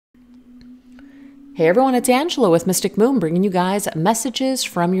Hey everyone, it's Angela with Mystic Moon bringing you guys messages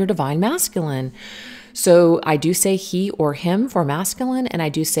from your divine masculine. So I do say he or him for masculine, and I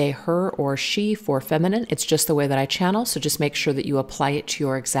do say her or she for feminine. It's just the way that I channel, so just make sure that you apply it to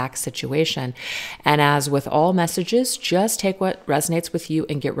your exact situation. And as with all messages, just take what resonates with you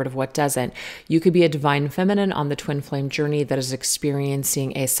and get rid of what doesn't. You could be a divine feminine on the twin flame journey that is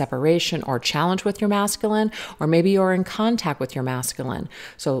experiencing a separation or challenge with your masculine, or maybe you're in contact with your masculine.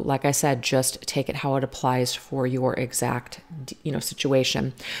 So like I said, just take it how it applies for your exact,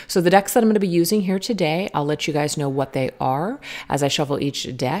 situation. So the decks that I'm going to be using here today, I'll let you guys know what they are as I shuffle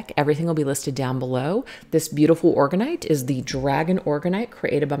each deck. Everything will be listed down below. This beautiful organite is the Dragon Organite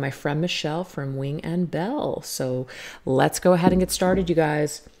created by my friend Michelle from Wing and Bell. So let's go ahead and get started, you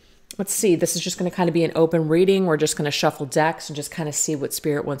guys. Let's see, this is just going to kind of be an open reading. We're just going to shuffle decks and just kind of see what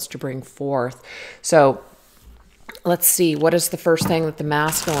Spirit wants to bring forth. So let's see, what is the first thing that the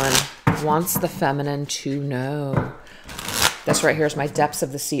masculine wants the feminine to know? This right here is my Depths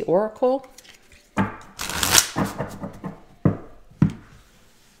of the Sea Oracle.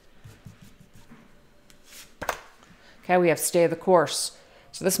 Okay, we have Stay the Course.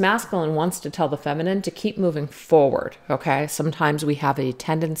 So this masculine wants to tell the feminine to keep moving forward, okay? Sometimes we have a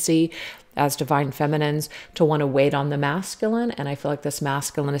tendency as divine feminines to want to wait on the masculine, and I feel like this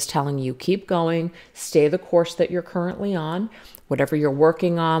masculine is telling you, keep going, stay the course that you're currently on, whatever you're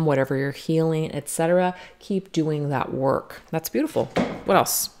working on, whatever you're healing, etc. Keep doing that work. That's beautiful. What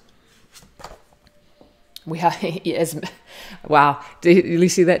else? We have, wow, did you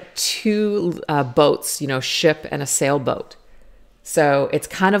see that? Two boats, ship and a sailboat. So it's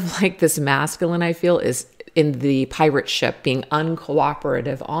kind of like this masculine, I feel, is in the pirate ship being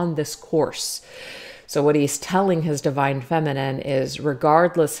uncooperative on this course. So what he's telling his divine feminine is,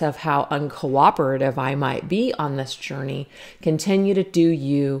 regardless of how uncooperative I might be on this journey, continue to do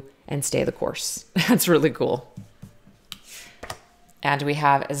you and stay the course. That's really cool. And we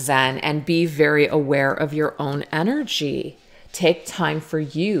have Zen, and be very aware of your own energy. Take time for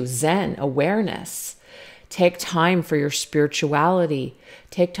you, Zen, awareness. Take time for your spirituality.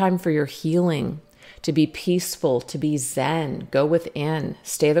 Take time for your healing, to be peaceful, to be Zen. Go within.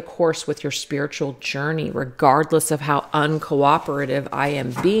 Stay the course with your spiritual journey, regardless of how uncooperative I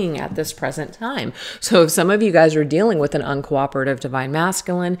am being at this present time. So if some of you guys are dealing with an uncooperative divine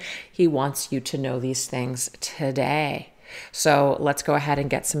masculine, he wants you to know these things today. So let's go ahead and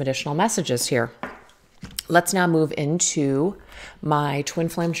get some additional messages here. Let's now move into my Twin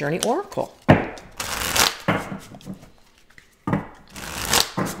Flame Journey Oracle.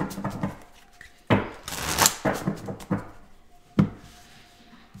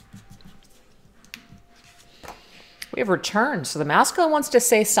 We have return. So the masculine wants to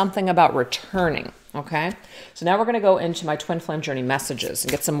say something about returning. Okay. So now we're going to go into my Twin Flame Journey messages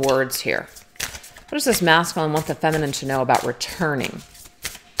and get some words here. What does this masculine want the feminine to know about returning?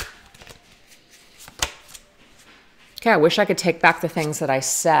 Okay, I wish I could take back the things that I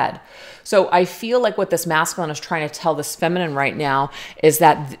said. So I feel like what this masculine is trying to tell this feminine right now is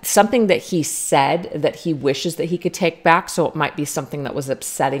that something that he said that he wishes that he could take back, so it might be something that was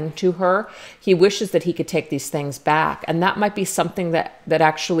upsetting to her. He wishes that he could take these things back, and that might be something that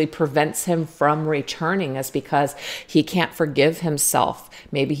actually prevents him from returning, is because he can't forgive himself.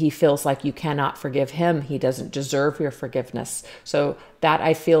 Maybe he feels like you cannot forgive him. He doesn't deserve your forgiveness. So that,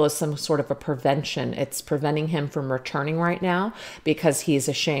 I feel, is some sort of a prevention. It's preventing him from returning right now because he's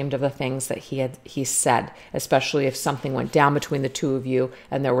ashamed of the things that he said, especially if something went down between the two of you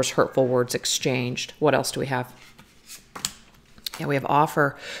and there was hurtful words exchanged. What else do we have? Yeah, we have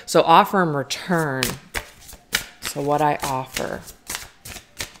offer. So offer and return. So what I offer.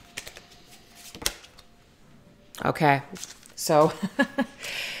 Okay. So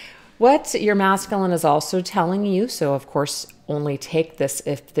what your masculine is also telling you, so of course only take this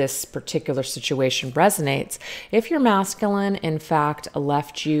if this particular situation resonates. If your masculine in fact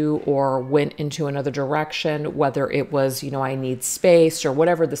left you or went into another direction, whether it was, I need space or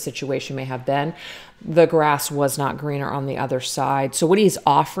whatever the situation may have been, the grass was not greener on the other side. So what he's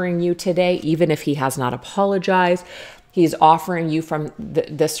offering you today, even if he has not apologized, he's offering you from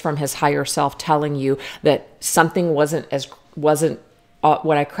this from his higher self, telling you that something wasn't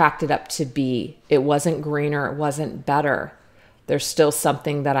what I cracked it up to be. It wasn't greener. It wasn't better. There's still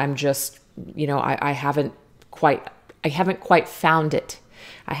something that I'm just, I haven't quite found it.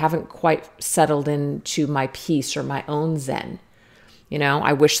 I haven't quite settled into my peace or my own Zen.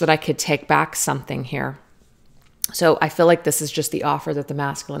 I wish that I could take back something here. So I feel like this is just the offer that the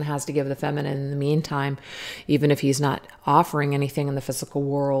masculine has to give the feminine in the meantime, even if he's not offering anything in the physical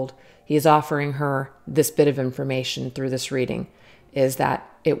world. He's offering her this bit of information through this reading. is that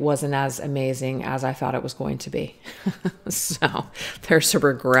it wasn't as amazing as I thought it was going to be. So there's a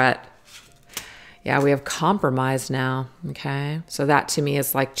regret. Yeah, we have compromise now. Okay. So that to me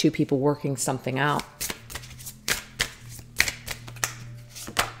is like two people working something out.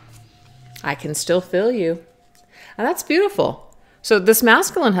 I can still feel you. And that's beautiful. So this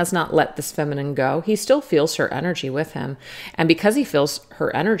masculine has not let this feminine go. He still feels her energy with him. And because he feels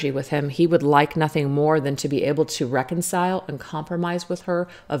her energy with him, he would like nothing more than to be able to reconcile and compromise with her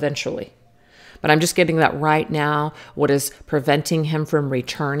eventually. But I'm just getting that right now, what is preventing him from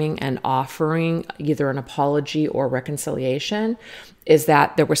returning and offering either an apology or reconciliation is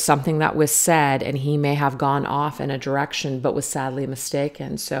that there was something that was said and he may have gone off in a direction, but was sadly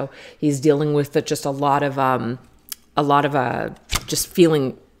mistaken. So he's dealing with just a lot of just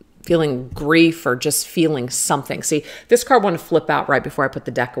feeling grief or just feeling something. See, this card wanted to flip out right before I put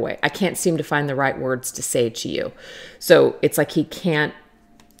the deck away. I can't seem to find the right words to say to you. So it's like he can't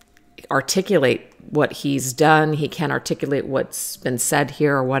articulate what he's done. He can't articulate what's been said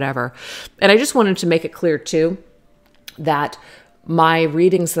here or whatever. And I just wanted to make it clear too that my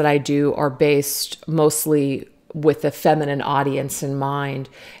readings that I do are based mostly with the feminine audience in mind.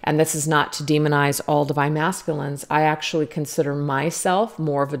 And this is not to demonize all divine masculines. I actually consider myself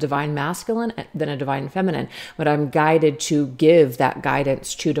more of a divine masculine than a divine feminine, but I'm guided to give that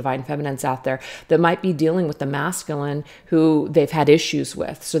guidance to divine feminines out there that might be dealing with the masculine who they've had issues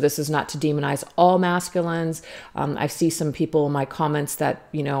with. So this is not to demonize all masculines. I see some people in my comments that,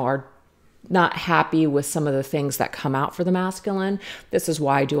 are not happy with some of the things that come out for the masculine. This is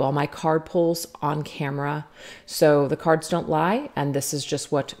why I do all my card pulls on camera. So the cards don't lie, and this is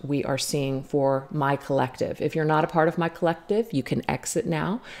just what we are seeing for my collective. If you're not a part of my collective, you can exit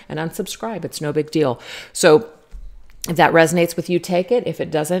now and unsubscribe. It's no big deal. So if that resonates with you, take it. If it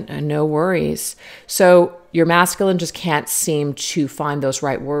doesn't, no worries. So your masculine just can't seem to find those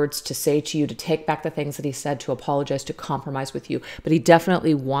right words to say to you, to take back the things that he said, to apologize, to compromise with you. But he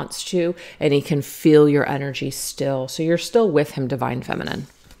definitely wants to, and he can feel your energy still. So you're still with him, divine feminine.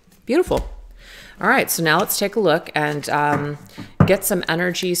 Beautiful. All right, so now let's take a look and get some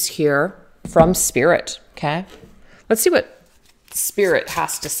energies here from Spirit, okay? Let's see what Spirit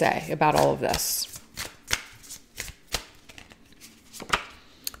has to say about all of this.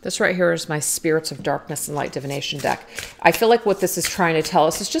 This right here is my Spirits of Darkness and Light Divination deck. I feel like what this is trying to tell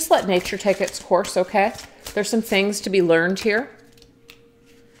us is just let nature take its course, okay? There's some things to be learned here.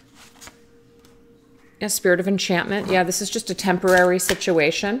 Yeah, Spirit of Enchantment. Yeah, this is just a temporary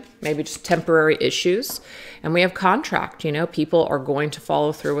situation, maybe just temporary issues. And we have contract, people are going to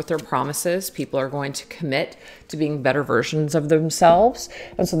follow through with their promises. People are going to commit to being better versions of themselves.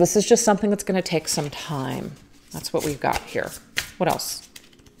 And so this is just something that's going to take some time. That's what we've got here. What else?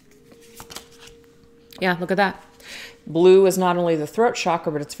 Yeah, look at that. Blue is not only the throat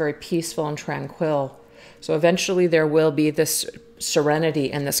chakra, but it's very peaceful and tranquil. So eventually there will be this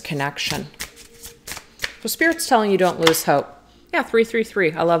serenity and this connection. So Spirit's telling you don't lose hope. Yeah,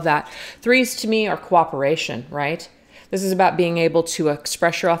 333. I love that. Threes to me are cooperation, right? This is about being able to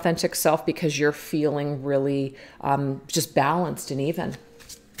express your authentic self because you're feeling really just balanced and even.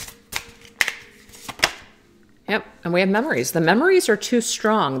 Yep, and we have memories. The memories are too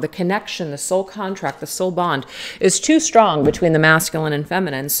strong. The connection, the soul contract, the soul bond is too strong between the masculine and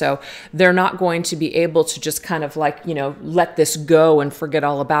feminine. So they're not going to be able to just kind of like, let this go and forget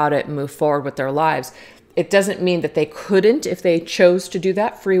all about it and move forward with their lives. It doesn't mean that they couldn't if they chose to do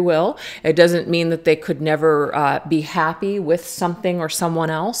that, free will. It doesn't mean that they could never be happy with something or someone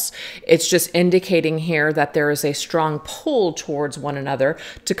else. It's just indicating here that there is a strong pull towards one another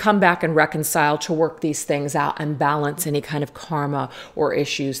to come back and reconcile, to work these things out and balance any kind of karma or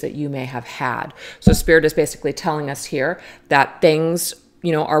issues that you may have had. So Spirit is basically telling us here that things,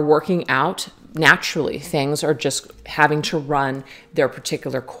 are working out naturally. Things are just having to run their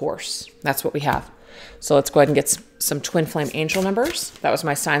particular course. That's what we have. So let's go ahead and get some twin flame angel numbers. That was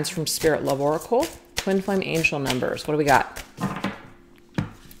my signs from Spirit Love Oracle. Twin flame angel numbers. What do we got?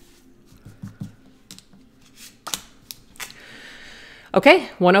 Okay,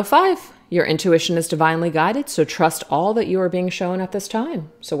 105. Your intuition is divinely guided, so trust all that you are being shown at this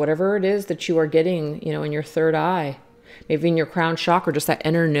time. So whatever it is that you are getting, in your third eye, maybe in your crown chakra, just that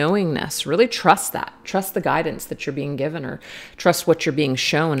inner knowingness, really trust that. Trust the guidance that you're being given, or trust what you're being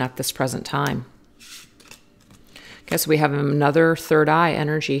shown at this present time. Okay, so we have another third eye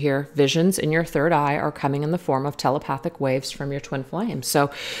energy here. Visions in your third eye are coming in the form of telepathic waves from your twin flame.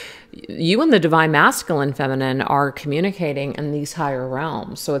 So you and the divine masculine feminine are communicating in these higher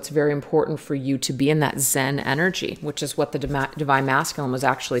realms. So it's very important for you to be in that Zen energy, which is what the divine masculine was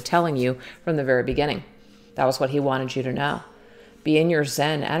actually telling you from the very beginning. That was what he wanted you to know. be in your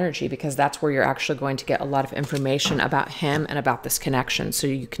Zen energy, because that's where you're actually going to get a lot of information about him and about this connection. So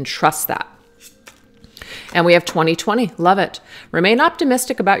you can trust that. And we have 2020. Love it. Remain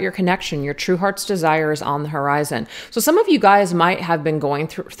optimistic about your connection. Your true heart's desire is on the horizon. So some of you guys might have been going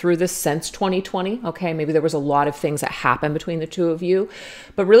through this since 2020. Okay, maybe there was a lot of things that happened between the two of you,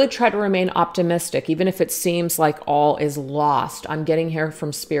 but really try to remain optimistic, even if it seems like all is lost. I'm getting here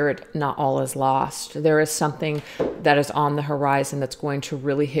from Spirit, not all is lost. There is something that is on the horizon that's going to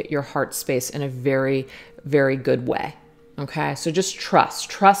really hit your heart space in a very, very good way. Okay, so just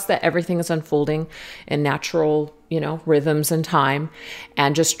trust that everything is unfolding in natural, rhythms and time,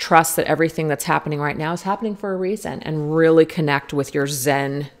 and just trust that everything that's happening right now is happening for a reason, and really connect with your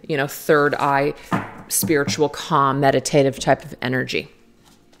Zen, third eye, spiritual, calm, meditative type of energy.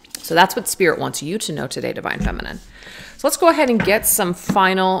 So that's what Spirit wants you to know today, Divine Feminine. So let's go ahead and get some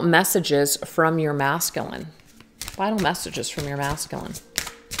final messages from your masculine. Final messages from your masculine.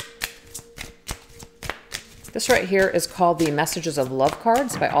 This right here is called the Messages of Love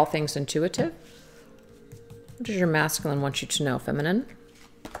cards by All Things Intuitive. What does your masculine want you to know, feminine?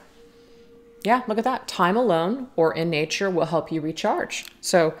 Yeah, look at that. Time alone or in nature will help you recharge.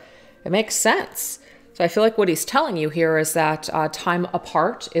 So it makes sense. So I feel like what he's telling you here is that time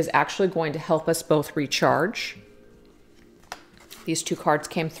apart is actually going to help us both recharge. These two cards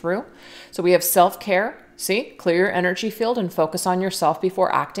came through. So we have self-care. See, clear your energy field and focus on yourself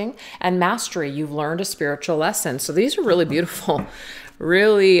before acting. And mastery, you've learned a spiritual lesson. So these are really beautiful,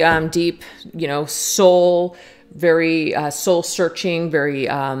 really deep, soul, very soul searching, very,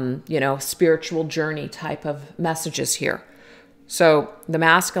 spiritual journey type of messages here. So the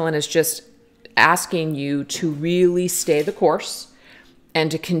masculine is just asking you to really stay the course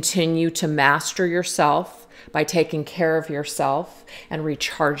and to continue to master yourself by taking care of yourself and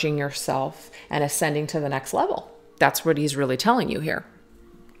recharging yourself and ascending to the next level. That's what he's really telling you here.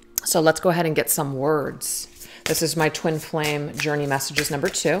 So let's go ahead and get some words. This is my twin flame journey messages number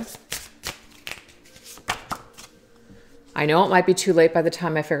 2. I know it might be too late by the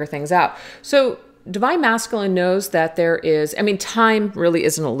time I figure things out. So Divine Masculine knows that there is, time really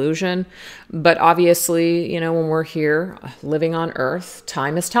is an illusion, but obviously, when we're here living on Earth,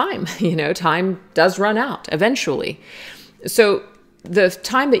 time is time. Time does run out eventually. So the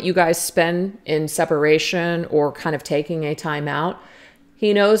time that you guys spend in separation or kind of taking a time out,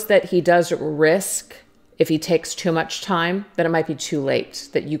 he knows that he does risk, if he takes too much time, that it might be too late,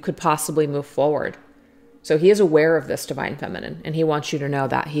 that you could possibly move forward. So he is aware of this, Divine Feminine, and he wants you to know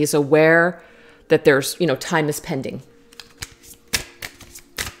that. He's aware that there's, time is pending.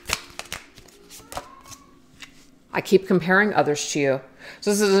 I keep comparing others to you. So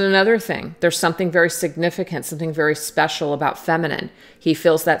this is another thing. There's something very significant, something very special about feminine. He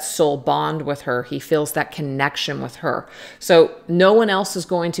feels that soul bond with her. He feels that connection with her. So no one else is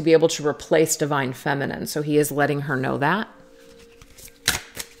going to be able to replace Divine Feminine. So he is letting her know that.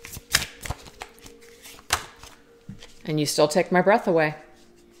 And you still take my breath away.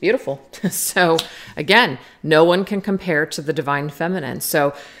 Beautiful. So again, no one can compare to the Divine Feminine.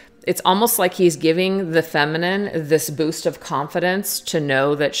 So it's almost like he's giving the feminine this boost of confidence to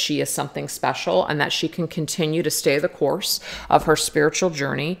know that she is something special and that she can continue to stay the course of her spiritual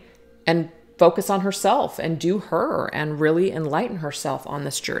journey and focus on herself and do her and really enlighten herself on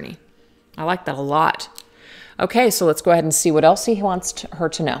this journey. I like that a lot. Okay, so let's go ahead and see what else he wants her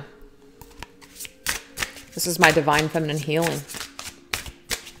to know. This is my Divine Feminine healing.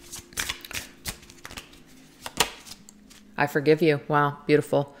 I forgive you. Wow,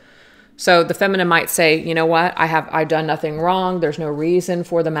 beautiful. So the feminine might say, you know what, I've done nothing wrong. There's no reason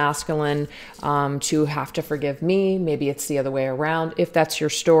for the masculine to have to forgive me. Maybe it's the other way around. If that's your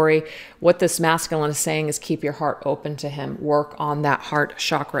story, what this masculine is saying is keep your heart open to him. Work on that heart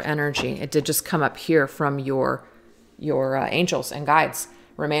chakra energy. It did just come up here from your angels and guides.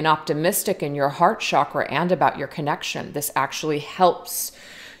 Remain optimistic in your heart chakra and about your connection. This actually helps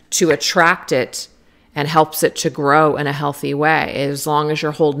to attract it and helps it to grow in a healthy way. As long as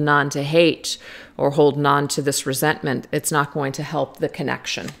you're holding on to hate or holding on to this resentment, it's not going to help the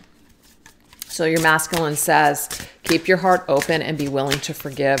connection. So your masculine says, keep your heart open and be willing to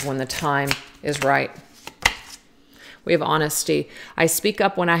forgive when the time is right. We have honesty. I speak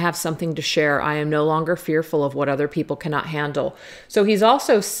up when I have something to share. I am no longer fearful of what other people cannot handle. So he's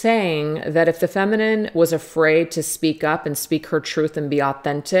also saying that if the feminine was afraid to speak up and speak her truth and be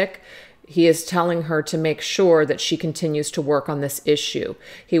authentic, he is telling her to make sure that she continues to work on this issue.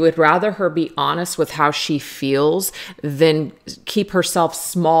 He would rather her be honest with how she feels than keep herself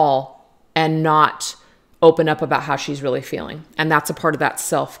small and not open up about how she's really feeling. And that's a part of that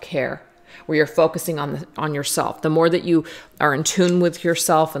self-care. where you're focusing on yourself. The more that you are in tune with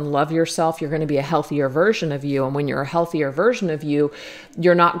yourself and love yourself, you're going to be a healthier version of you. And when you're a healthier version of you,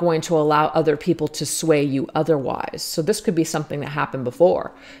 you're not going to allow other people to sway you otherwise. So this could be something that happened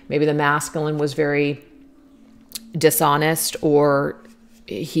before. Maybe the masculine was very dishonest, or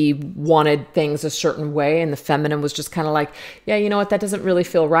he wanted things a certain way, and the feminine was just kind of like, yeah, you know what, that doesn't really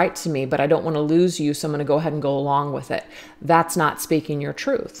feel right to me, but I don't want to lose you, so I'm going to go ahead and go along with it. That's not speaking your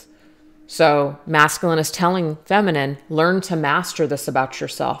truth. So masculine is telling feminine, learn to master this about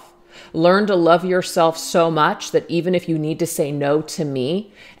yourself. Learn to love yourself so much that even if you need to say no to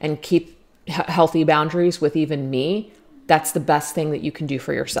me and keep healthy boundaries with even me, that's the best thing that you can do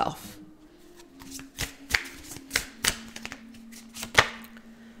for yourself.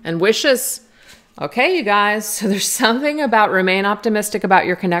 And wishes. Okay, you guys. So there's something about remain optimistic about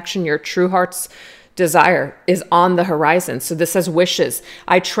your connection. Your true heart's desire is on the horizon. So this says wishes.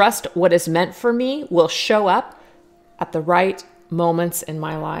 I trust what is meant for me will show up at the right moments in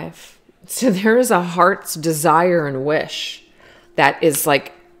my life. So there is a heart's desire and wish that is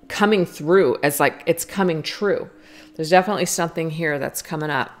like coming through as like it's coming true. There's definitely something here that's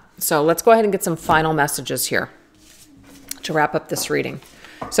coming up. So let's go ahead and get some final messages here to wrap up this reading.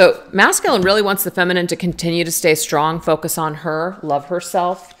 So masculine really wants the feminine to continue to stay strong, focus on her, love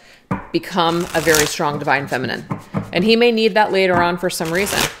herself, become a very strong divine feminine. And he may need that later on for some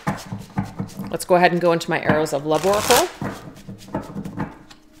reason. Let's go ahead and go into my Arrows of Love Oracle.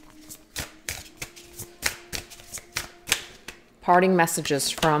 Parting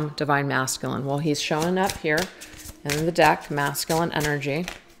messages from divine masculine. Well, he's showing up here in the deck, masculine energy.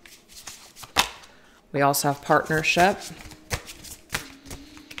 We also have partnership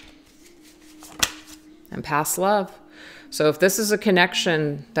and past love. So if this is a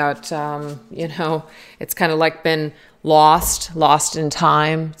connection that, you know, it's kind of like been lost in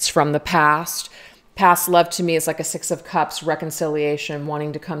time, it's from the past. Past love to me is like a Six of Cups, reconciliation,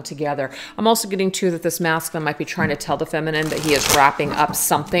 wanting to come together. I'm also getting too that this masculine might be trying to tell the feminine that he is wrapping up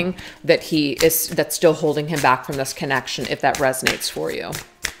something that that's still holding him back from this connection, if that resonates for you.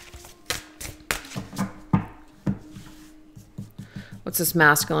 What's this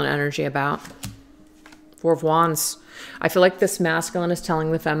masculine energy about? Four of Wands. I feel like this masculine is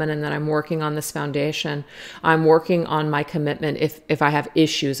telling the feminine that I'm working on this foundation. I'm working on my commitment. If I have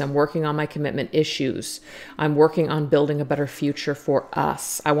issues, I'm working on my commitment issues. I'm working on building a better future for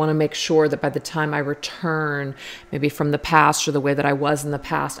us. I want to make sure that by the time I return, maybe from the past or the way that I was in the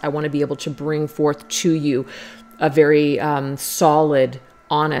past, I want to be able to bring forth to you a very solid,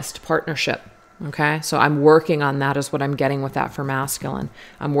 honest partnership. Okay, so I'm working on that is what I'm getting with that for masculine.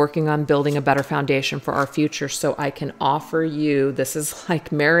 I'm working on building a better foundation for our future so I can offer you, this is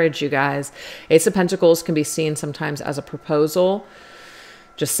like marriage, you guys. Ace of Pentacles can be seen sometimes as a proposal,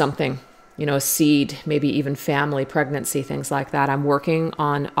 just something, you know, a seed, maybe even family, pregnancy, things like that. I'm working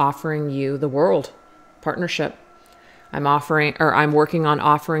on offering you the world, partnership. I'm working on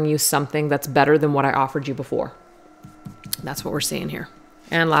offering you something that's better than what I offered you before. That's what we're seeing here.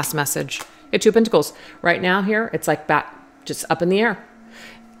 And last message. Two of Pentacles. Right now here, it's like just up in the air.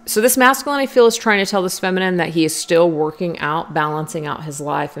 So this masculine, I feel, is trying to tell this feminine that he is still working out, balancing out his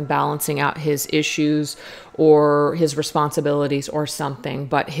life and balancing out his issues or his responsibilities or something.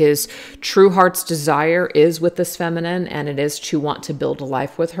 But his true heart's desire is with this feminine, and it is to want to build a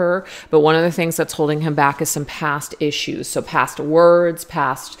life with her. But one of the things that's holding him back is some past issues. So past words,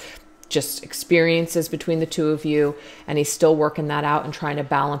 past just experiences between the two of you, and he's still working that out and trying to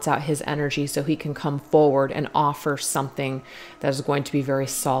balance out his energy so he can come forward and offer something that is going to be very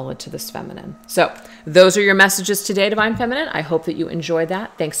solid to this feminine. So those are your messages today, Divine Feminine. I hope that you enjoyed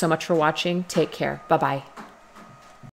that. Thanks so much for watching. Take care. Bye-bye.